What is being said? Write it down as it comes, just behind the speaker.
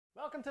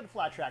Welcome to the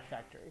Flat Track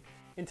Factory.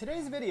 In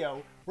today's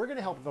video, we're going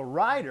to help the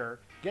rider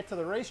get to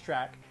the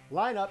racetrack,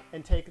 line up,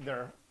 and take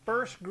their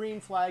first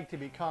green flag to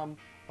become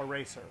a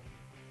racer.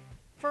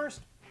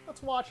 First,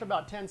 let's watch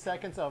about 10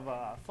 seconds of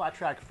a flat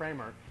track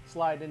framer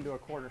slide into a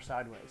corner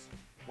sideways.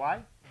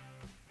 Why?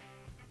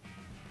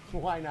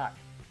 Why not?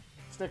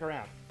 Stick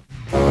around.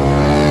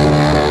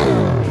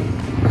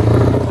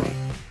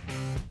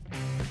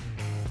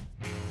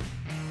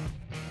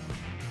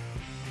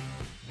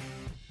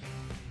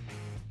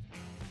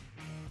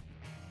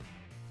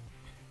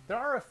 There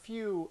are a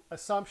few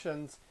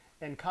assumptions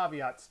and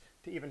caveats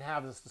to even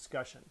have this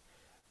discussion.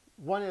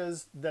 One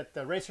is that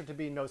the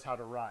racer-to-be knows how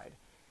to ride,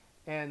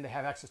 and they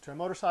have access to a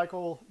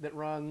motorcycle that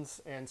runs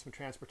and some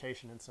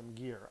transportation and some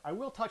gear. I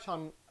will touch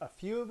on a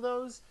few of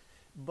those,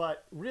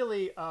 but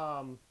really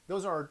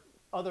those are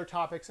other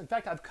topics. In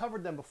fact, I've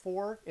covered them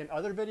before in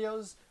other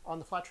videos on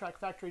the Flat Track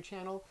Factory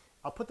channel.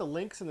 I'll put the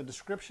links in the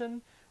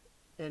description,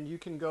 and you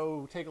can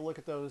go take a look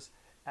at those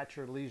at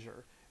your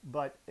leisure.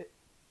 But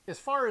as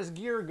far as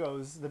gear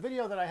goes, the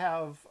video that I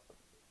have,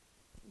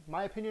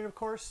 my opinion, of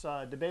course,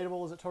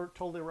 debatable. Is it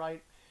totally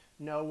right?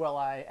 No. Will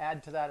I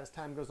add to that as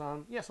time goes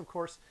on? Yes, of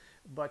course.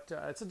 But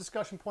it's a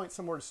discussion point,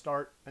 somewhere to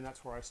start, and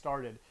that's where I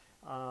started.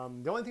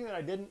 The only thing that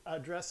I didn't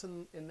address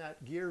in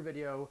that gear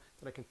video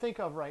that I can think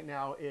of right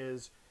now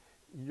is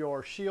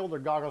your shield or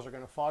goggles are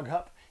going to fog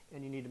up,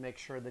 and you need to make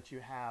sure that you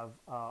have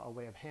a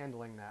way of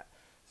handling that.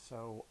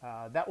 So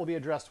that will be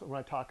addressed when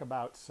I talk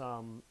about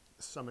some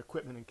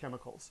equipment and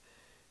chemicals.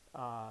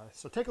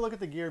 So take a look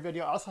at the gear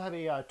video. I also have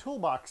a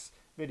toolbox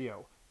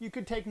video. You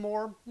could take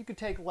more, you could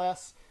take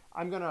less.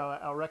 I'm going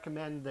to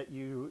recommend that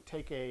you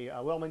take a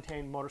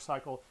well-maintained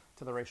motorcycle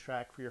to the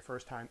racetrack for your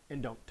first time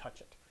and don't touch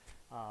it.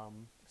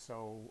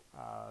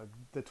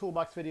 The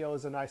toolbox video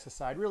is a nice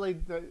aside. Really,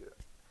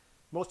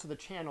 most of the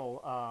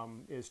channel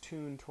is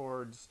tuned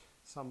towards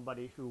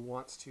somebody who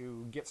wants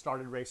to get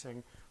started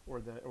racing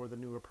or the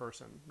newer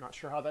person. Not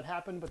sure how that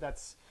happened, but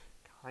that's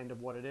kind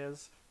of what it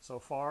is so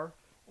far.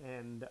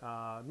 And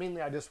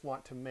mainly I just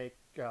want to make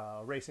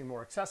racing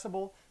more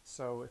accessible.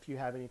 So if you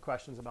have any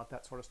questions about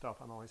that sort of stuff,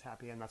 I'm always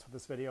happy, and that's what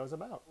this video is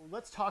about.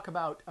 Let's talk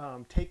about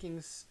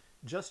taking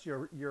just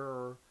your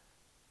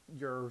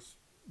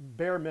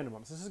bare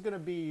minimums. This is going to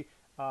be,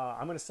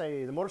 I'm going to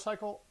say the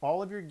motorcycle,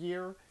 all of your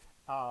gear,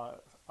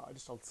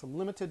 just some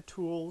limited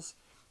tools,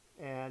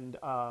 and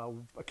a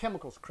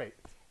chemicals crate.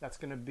 That's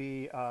going to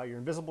be your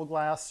invisible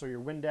glass or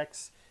your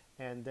Windex,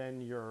 and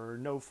then your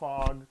no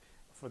fog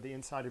for the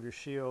inside of your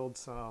shield,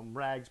 some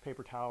rags,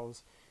 paper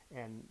towels,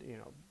 and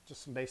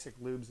just some basic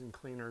lubes and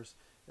cleaners.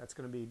 That's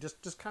going to be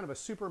just kind of a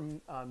super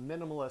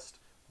minimalist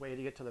way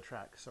to get to the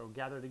track. So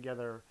gather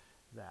together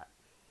that.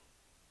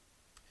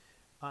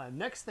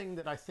 Next thing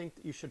that I think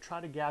that you should try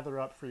to gather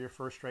up for your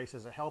first race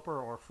is a helper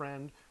or a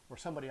friend or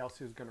somebody else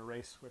who's going to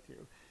race with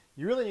you.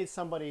 You really need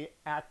somebody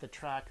at the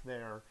track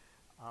there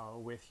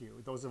with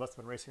you. Those of us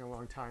who have been racing a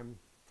long time,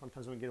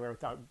 sometimes we can get away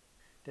without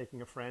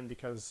taking a friend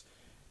because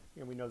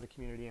we know the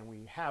community and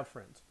we have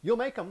friends. You'll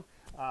make them.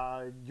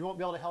 You won't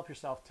be able to help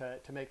yourself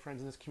to make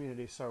friends in this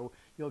community, so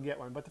you'll get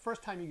one. But the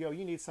first time you go,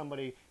 you need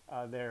somebody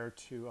there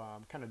to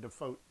kind of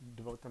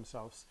devote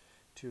themselves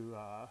to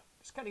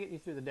just kind of get you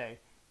through the day,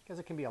 because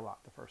it can be a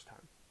lot the first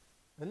time.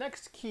 The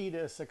next key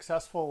to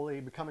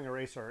successfully becoming a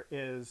racer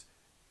is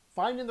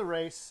finding the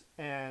race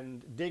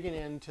and digging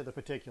into the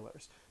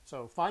particulars.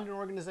 So find an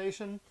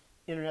organization.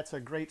 Internet's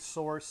a great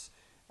source.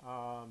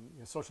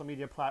 Social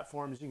media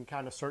platforms, you can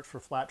kind of search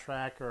for flat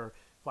track or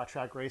flat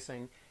track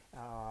racing,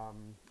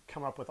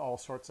 come up with all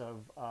sorts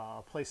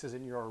of places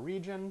in your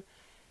region,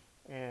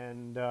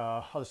 and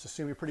I'll just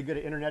assume you're pretty good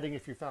at interneting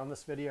if you found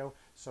this video.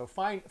 So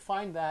find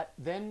that,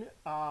 then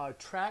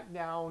track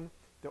down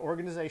the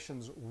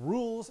organization's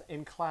rules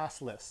and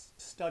class lists.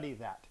 Study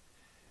that.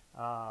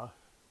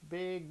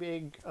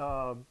 Big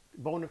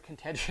bone of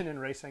contention in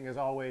racing is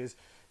always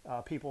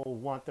people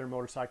want their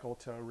motorcycle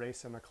to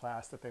race in the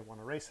class that they want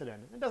to race it in.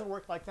 It doesn't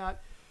work like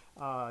that.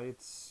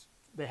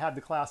 They have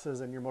the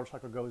classes, and your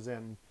motorcycle goes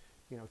in,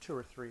 2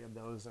 or 3 of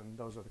those, and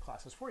those are the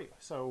classes for you.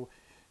 So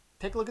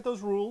take a look at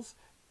those rules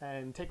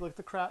and take a look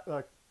at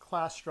the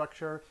class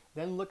structure.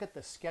 Then look at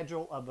the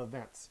schedule of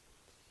events.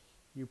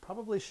 You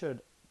probably should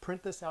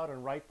print this out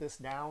and write this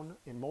down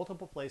in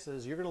multiple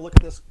places. You're going to look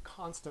at this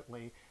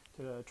constantly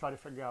to try to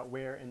figure out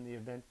where in the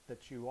event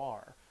that you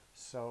are.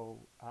 So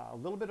a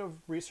little bit of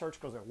research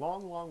goes a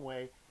long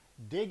way.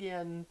 Dig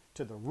in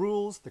to the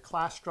rules, the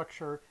class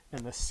structure,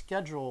 and the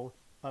schedule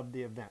of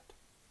the event,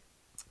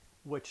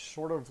 which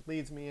sort of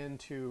leads me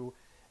into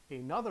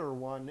another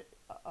one.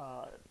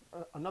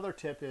 Another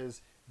tip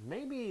is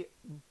maybe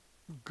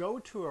go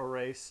to a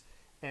race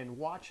and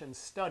watch and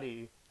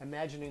study,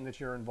 imagining that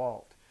you're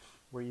involved,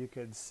 where you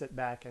could sit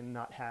back and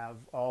not have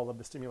all of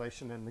the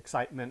stimulation and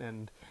excitement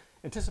and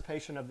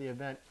anticipation of the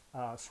event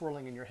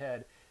swirling in your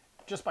head,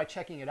 just by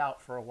checking it out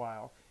for a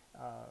while.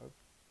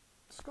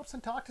 Just go up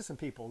and talk to some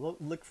people.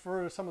 Look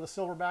for some of the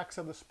silverbacks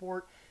of the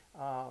sport.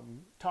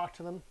 Talk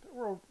to them.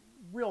 We're a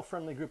real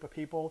friendly group of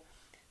people.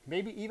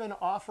 Maybe even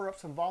offer up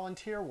some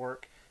volunteer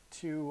work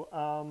to,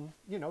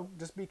 you know,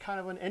 just be kind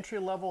of an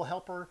entry-level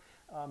helper,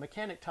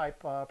 mechanic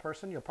type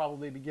person. You'll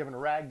probably be given a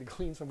rag to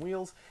clean some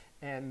wheels,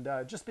 and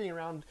just being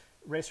around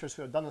racers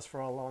who have done this for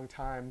a long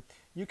time,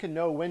 you can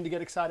know when to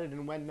get excited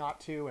and when not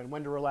to, and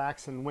when to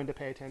relax and when to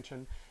pay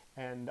attention,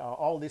 and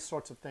all these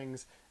sorts of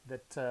things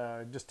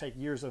that just take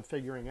years of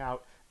figuring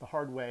out the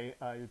hard way.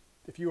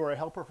 If you were a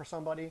helper for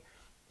somebody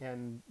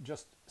and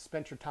just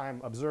spent your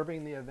time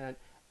observing the event,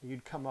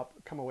 you'd come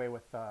away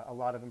with a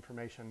lot of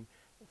information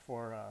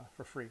for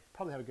free.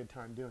 Probably have a good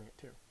time doing it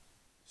too.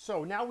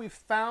 So now we've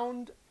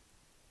found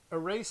a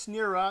race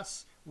near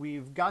us.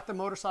 We've got the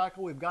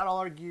motorcycle, we've got all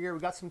our gear,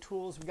 we've got some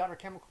tools, we've got our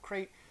chemical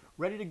crate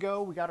ready to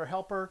go, we got our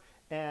helper,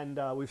 and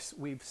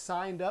we've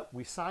signed up.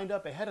 We signed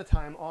up ahead of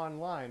time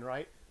online,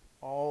 right?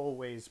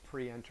 Always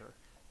pre-enter.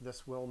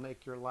 This will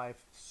make your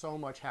life so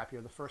much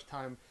happier the first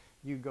time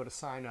you go to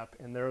sign up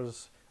and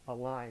there's a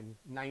line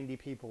 90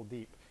 people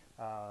deep.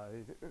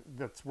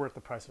 That's worth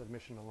the price of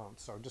admission alone.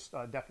 So just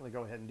definitely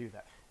go ahead and do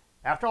that.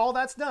 After all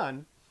that's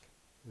done,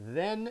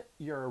 then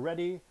you're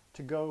ready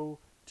to go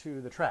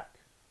to the track.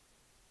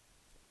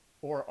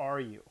 Or are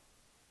you?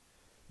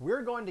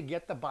 We're going to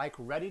get the bike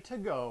ready to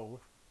go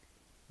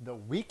the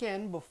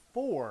weekend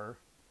before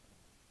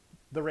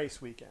the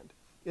race weekend.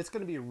 It's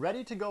going to be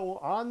ready to go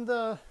on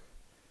the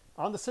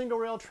single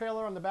rail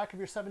trailer on the back of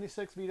your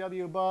 76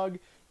 VW Bug,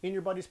 in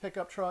your buddy's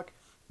pickup truck,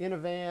 in a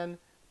van,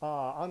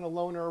 on a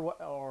loaner,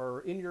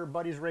 or in your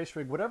buddy's race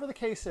rig. Whatever the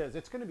case is,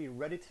 it's going to be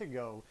ready to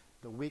go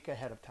the week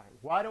ahead of time.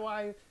 Why do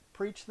I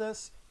preach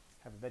this?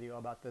 I have a video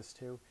about this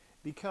too.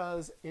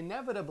 Because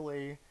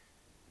inevitably,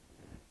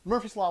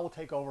 Murphy's Law will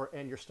take over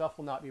and your stuff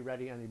will not be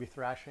ready and you'll be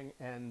thrashing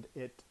and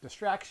it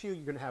distracts you.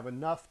 You're going to have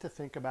enough to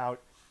think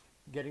about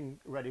getting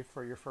ready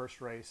for your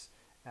first race.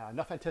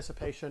 Enough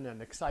anticipation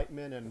and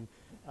excitement and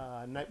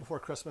night before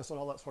Christmas and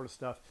all that sort of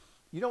stuff.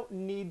 You don't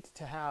need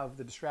to have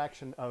the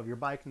distraction of your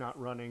bike not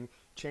running,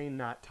 chain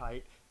not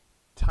tight,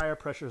 tire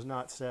pressure's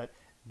not set,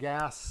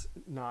 gas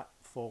not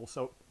full.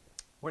 So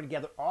we're going to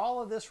gather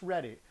all of this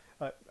ready,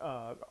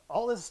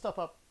 all this stuff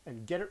up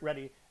and get it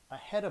ready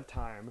ahead of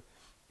time,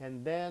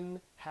 and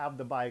then have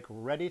the bike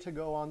ready to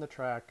go on the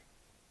track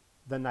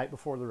the night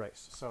before the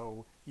race.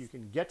 So you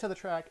can get to the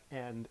track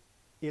and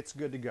it's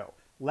good to go.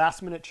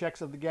 Last minute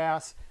checks of the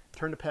gas,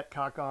 turn the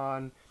petcock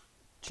on,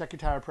 check your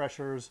tire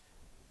pressures.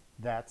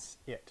 That's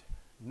it.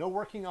 No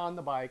working on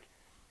the bike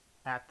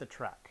at the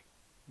track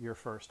your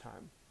first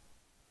time.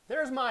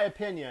 There's my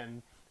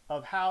opinion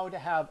of how to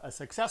have a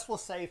successful,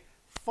 safe,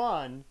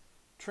 fun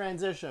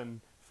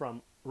transition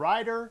from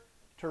rider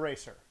to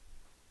racer.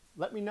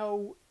 Let me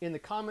know in the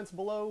comments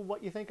below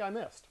what you think I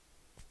missed.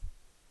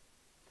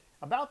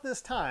 About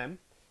this time,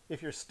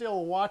 if you're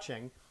still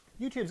watching,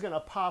 YouTube's going to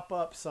pop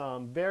up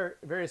some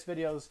various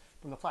videos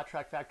from the Flat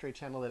Track Factory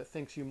channel that it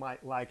thinks you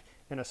might like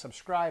and a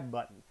subscribe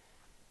button.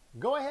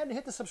 Go ahead and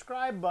hit the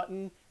subscribe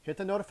button, hit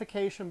the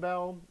notification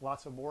bell.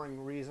 Lots of boring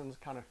reasons,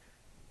 kind of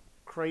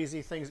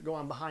crazy things that go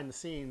on behind the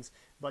scenes,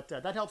 but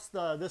that helps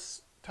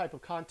this type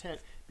of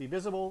content be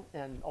visible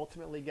and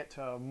ultimately get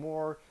to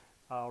more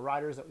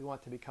riders that we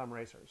want to become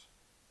racers.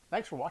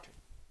 Thanks for watching.